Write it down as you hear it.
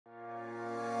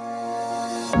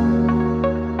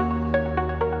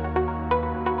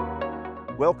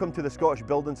Welcome to the Scottish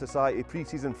Building Society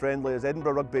pre-season friendly as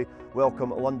Edinburgh Rugby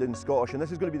welcome London Scottish, and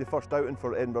this is going to be the first outing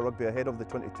for Edinburgh Rugby ahead of the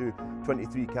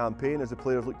 22-23 campaign as the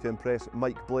players look to impress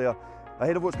Mike Blair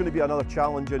ahead of what's going to be another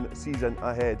challenging season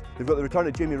ahead. They've got the return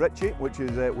of Jamie Ritchie, which is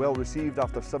well received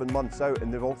after 7 months out,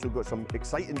 and they've also got some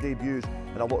exciting debuts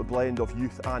and a lot of blend of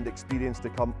youth and experience to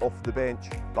come off the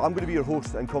bench. But I'm going to be your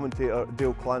host and commentator,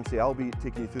 Dale Clancy. I'll be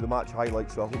taking you through the match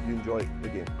highlights, so I hope you enjoy the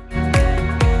game.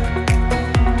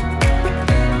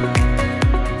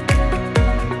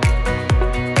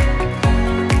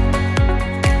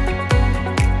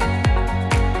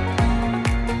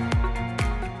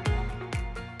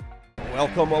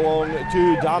 Welcome along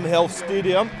to Damhealth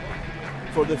Stadium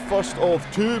for the first of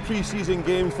 2 pre-season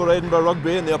games for Edinburgh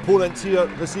Rugby, and the opponents here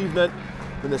this evening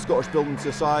in the Scottish Building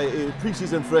Society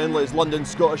pre-season friendly is London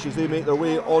Scottish as they make their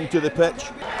way onto the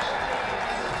pitch.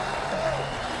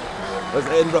 As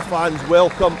Edinburgh fans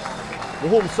welcome the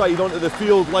home side onto the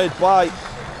field, led by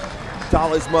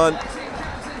talisman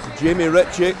Jamie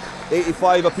Ritchie,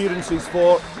 85 appearances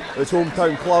for his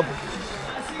hometown club.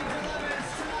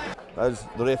 As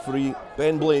the referee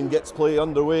Ben Blaine gets play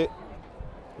underway,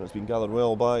 it's been gathered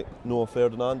well by Noah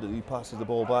Ferdinand, and he passes the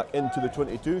ball back into the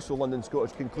 22 so London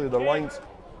Scottish can clear their lines.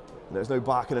 And it's now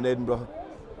back in an Edinburgh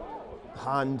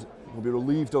hand. Will be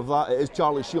relieved of that. It is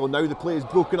Charlie Shield. Now the play is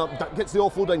broken up, gets the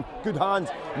offload in, good hands.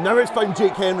 Now it's found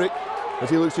Jake Henrik as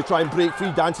he looks to try and break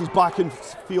free, dances back in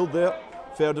field there.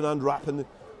 Ferdinand wrapping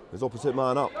his opposite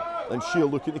man up, and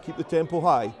Shield looking to keep the tempo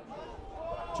high.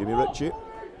 Jamie Ritchie.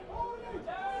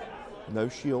 Now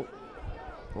Shield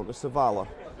onto Savala.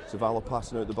 Savala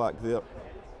passing out the back there.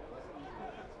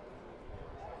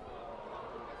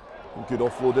 And good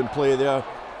offloading play there.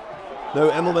 Now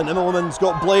Immelman's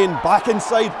got Blaine back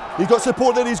inside. He's got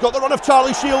support there. He's got the run of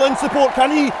Charlie Shield in support.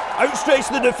 Can he outstretch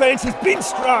the defence? He's been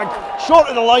dragged short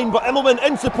of the line, but Immelman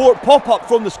in support. Pop up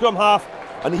from the scrum half,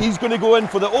 and he's going to go in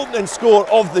for the opening score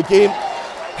of the game.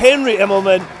 Henry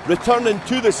Immelman returning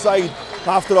to the side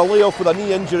after a layoff with a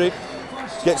knee injury.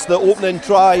 Gets the opening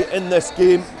try in this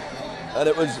game, and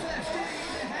it was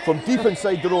from deep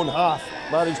inside their own half.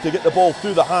 Managed to get the ball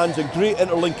through the hands, and great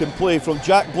interlinking play from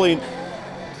Jack Blaine.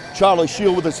 Charlie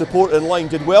Shield with the supporting line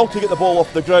did well to get the ball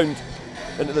off the ground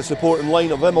into the supporting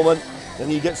line of Immelman,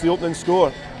 and he gets the opening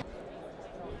score.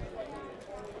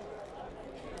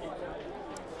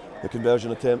 The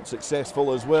conversion attempt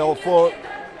successful as well for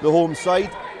the home side,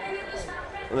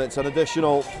 and it's an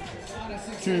additional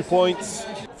 2 points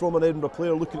from an Edinburgh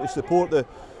player looking to support the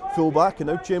full-back. And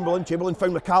now Chamberlain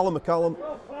found McCallum.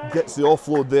 McCallum gets the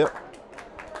offload there.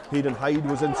 Hayden Hyde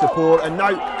was in support, and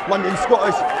now London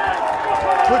Scottish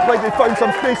look like they found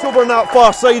some space over on that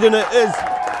far side, and it is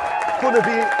going to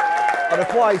be a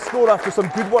reply score after some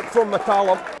good work from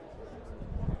McCallum.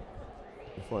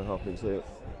 The fly happens there,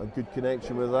 a good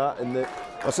connection with that, and the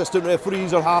assistant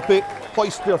referees are happy.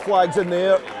 Hoist their flags in the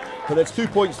air, and it's 2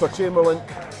 points for Chamberlain.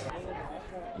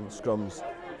 And scrums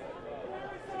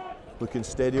looking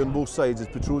steady on both sides as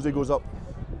Petrozzi goes up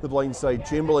the blind side.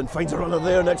 Chamberlain finds a runner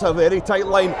there, and it's a very tight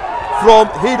line from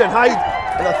Hayden Hyde,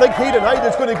 and I think Hayden Hyde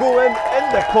is going to go in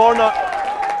the corner.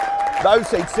 The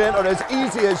outside centre as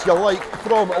easy as you like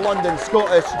from London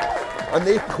Scottish, and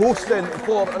they coast in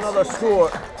for another score.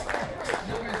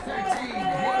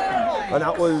 And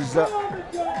that was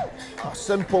a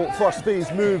simple first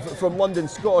phase move from London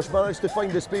Scottish. Managed to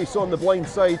find the space on the blind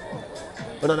side,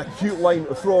 and an acute line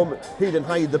from Hayden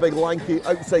Hyde, the big lanky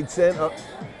outside centre.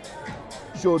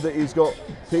 Showed that he's got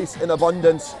pace in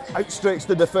abundance, outstretched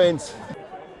the defence.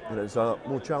 And it's a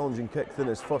more challenging kick than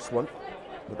his first one,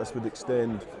 but this would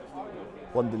extend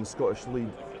London Scottish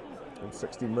lead in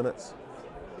 16 minutes.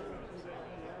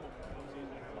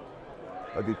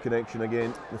 A good connection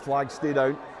again. The flags stay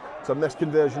down. It's a missed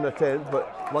conversion attempt,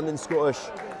 but London Scottish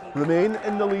remain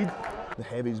in the lead. The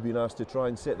heavy's been asked to try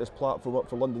and set this platform up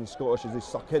for London Scottish as they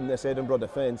suck in this Edinburgh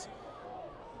defence.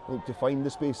 Look to find the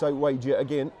space out wide yet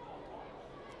again.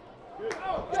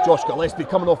 It's Josh Gillespie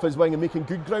coming off his wing and making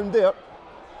good ground there.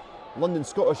 London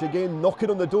Scottish again knocking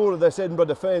on the door of this Edinburgh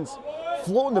defence.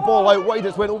 Floating the ball out wide,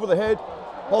 it's went over the head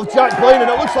of Jack Blaine,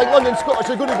 and it looks like London Scottish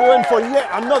are going to go in for yet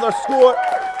another score.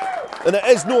 And it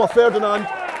is Noah Ferdinand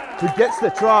who gets the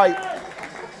try.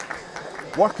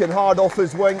 Working hard off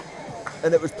his wing.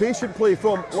 And it was patient play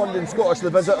from London Scottish, the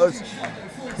visitors,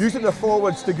 using their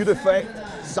forwards to good effect,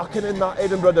 sucking in that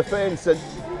Edinburgh defence, and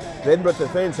the Edinburgh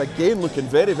defence again looking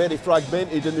very, very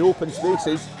fragmented in the open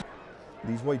spaces.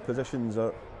 These wide positions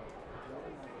have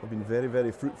been very,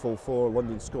 very fruitful for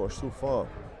London Scottish so far.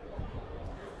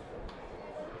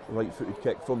 Right-footed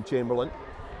kick from Chamberlain,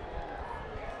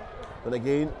 and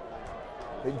again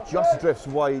It just drifts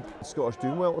wide. Scottish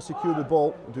doing well to secure the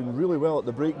ball, doing really well at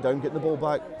the breakdown, getting the ball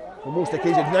back on most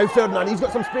occasions. Now Ferdinand, he's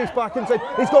got some space back inside.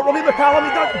 He's got Robbie McCallum,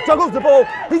 he juggles the ball.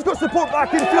 He's got support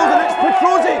back in field, and it's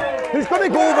Petrozzi who's going to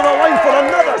go over the line for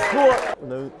another score.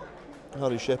 Now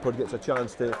Harry Shepherd gets a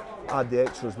chance to add the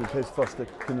extras with his first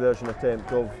conversion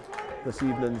attempt of this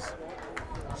evening's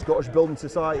Scottish Building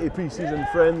Society pre-season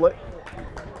friendly,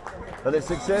 and it's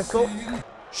successful.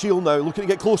 Shield now looking to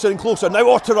get closer and closer. Now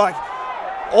Otterak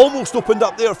almost opened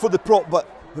up there for the prop, but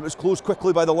it was closed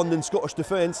quickly by the London Scottish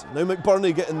defence. Now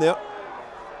McBurney getting there.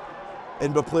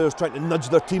 Edinburgh players trying to nudge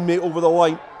their teammate over the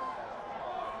line.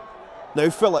 Now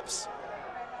Phillips.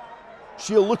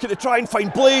 Shield looking to try and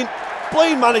find Blaine.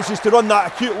 Blaine manages to run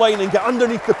that acute line and get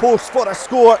underneath the post for a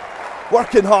score.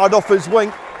 Working hard off his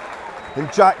wing.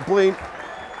 And Jack Blaine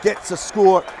gets a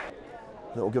score.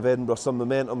 That'll give Edinburgh some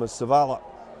momentum as Savala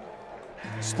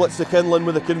splits the Kinlan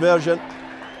with a conversion.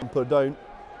 Per down.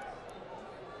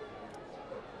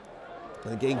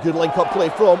 And again, good link-up play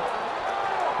from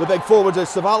the big forwards as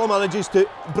Savala manages to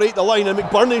break the line, and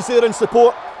McBurney's there in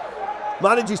support.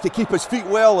 Manages to keep his feet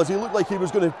well as he looked like he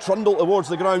was going to trundle towards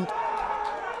the ground.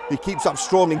 He keeps up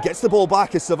strong and gets the ball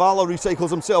back as Savala recycles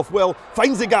himself well.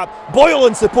 Finds the gap. Boyle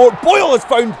in support. Boyle has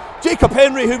found Jacob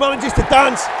Henry, who manages to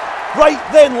dance right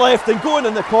then left and going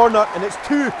in the corner, and it's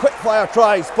two quick-fire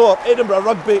tries for Edinburgh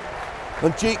Rugby,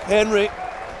 and Jake Henry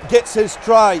gets his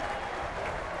try.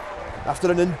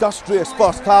 After an industrious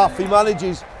first half, he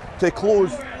manages to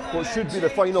close what should be the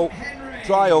final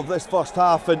try of this first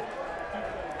half and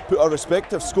put a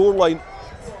respective scoreline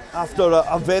after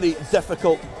a very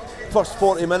difficult first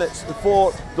 40 minutes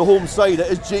for the home side.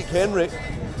 It is Jake Henry. I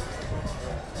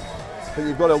think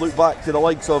you've got to look back to the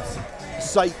likes of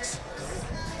Sykes,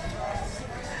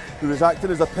 who was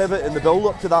acting as a pivot in the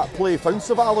build-up to that play. Found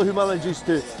Savala, who manages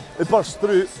to burst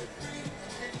through,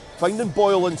 finding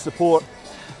Boyle in support.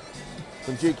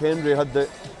 And Jake Henry had the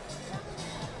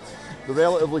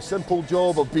relatively simple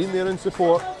job of being there in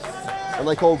support, and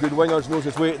like all good wingers, knows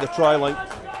his way to the try line.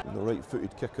 And the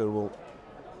right-footed kicker will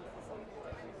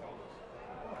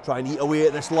try and eat away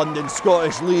at this London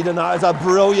Scottish lead, and that is a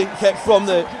brilliant kick from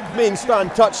the main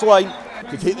stand touchline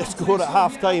to take the score at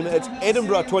half-time. It's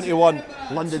Edinburgh 21,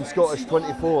 London Scottish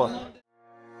 24.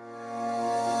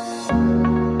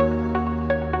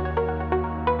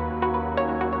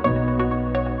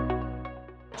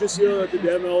 Just here at the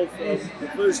demo, the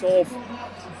first half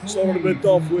started a bit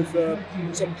tough with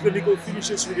some clinical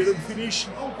finishes we didn't finish.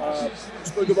 We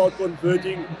spoke about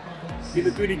converting in the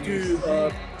 22,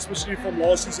 especially from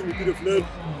last season we could have learned.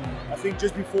 I think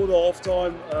just before the half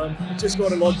time, it just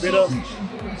got a lot better. You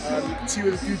can see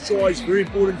with the 2 tries, very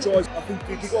important tries. I think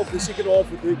to kick off the second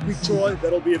half with a quick try,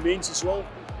 that'll be immense as well.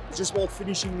 It's just about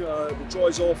finishing the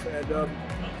tries off and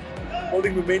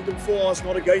holding momentum for us,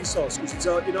 not against us, because it's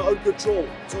in our own control.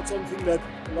 It's not something that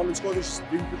London Scottish is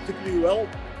doing particularly well.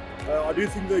 I do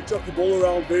think they chuck the ball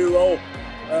around very well.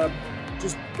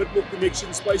 Just a bit more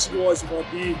connection, spacing-wise, it might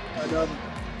be. And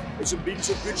it's been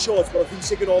some good shots, but I think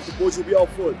second half the boys will be up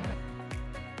for it.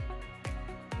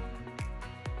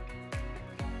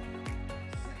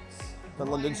 And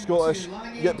London Scottish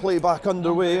get play back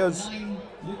underway as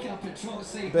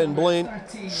Ben Blaine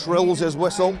shrills his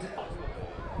whistle.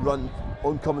 Run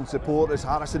oncoming support as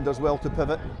Harrison does well to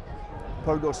pivot.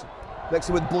 Purgos next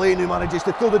to with Blaine, who manages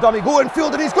to throw the dummy, go in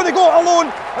field, and he's going to go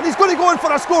alone, and he's going to go in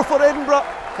for a score for Edinburgh.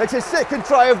 It's his second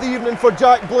try of the evening for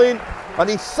Jack Blaine, and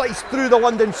he sliced through the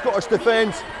London Scottish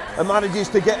defence and manages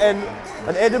to get in.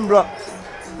 And Edinburgh,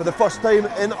 for the first time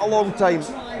in a long time,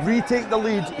 retake the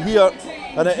lead here,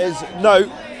 and it is now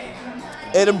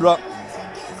Edinburgh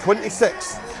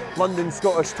 26, London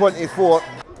Scottish 24.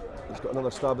 He's got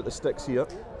another stab at the sticks here.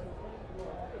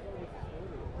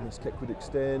 And this kick would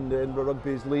extend Edinburgh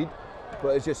Rugby's lead, but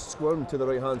it's just squirmed to the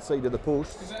right-hand side of the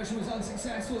post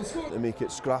to make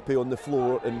it scrappy on the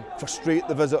floor and frustrate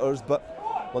the visitors.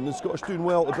 But London Scottish doing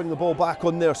well to bring the ball back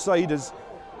on their side as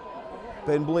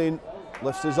Ben Blaine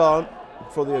lifts his arm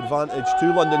for the advantage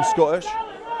to London Scottish.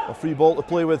 A free ball to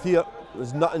play with here.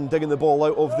 There's Nutton digging the ball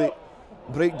out of the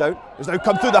breakdown. It's now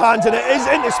come through the hands, and it is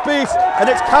into space, and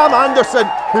it's Cam Anderson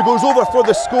who goes over for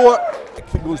the score.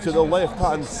 It goes to the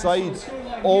left-hand side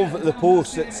of the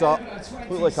post. It's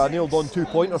looked like a nailed-on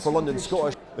 2-pointer for London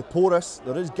Scottish. The porous,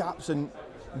 there is gaps in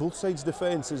both sides'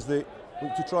 defence as they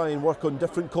look to try and work on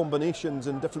different combinations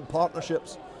and different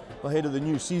partnerships ahead of the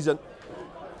new season.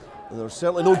 And there's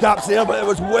certainly no gaps there, but it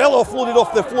was well offloaded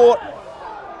off the floor.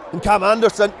 And Cam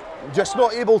Anderson just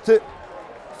not able to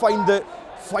find the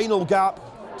final gap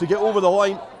to get over the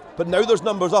line. But now there's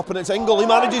numbers up, and it's Ingle. He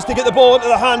manages to get the ball into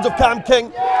the hands of Cam King.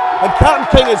 And Cam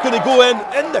King is going to go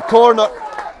in the corner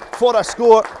for a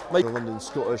score. The London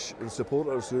Scottish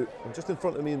supporters who are just in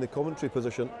front of me in the commentary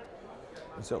position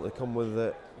and certainly come with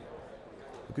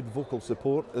good vocal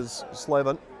support as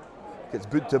Slevin gets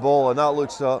boot to ball, and that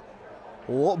looks a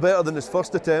lot better than his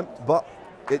first attempt, but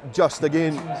it just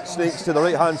again snakes to the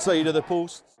right hand side of the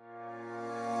post.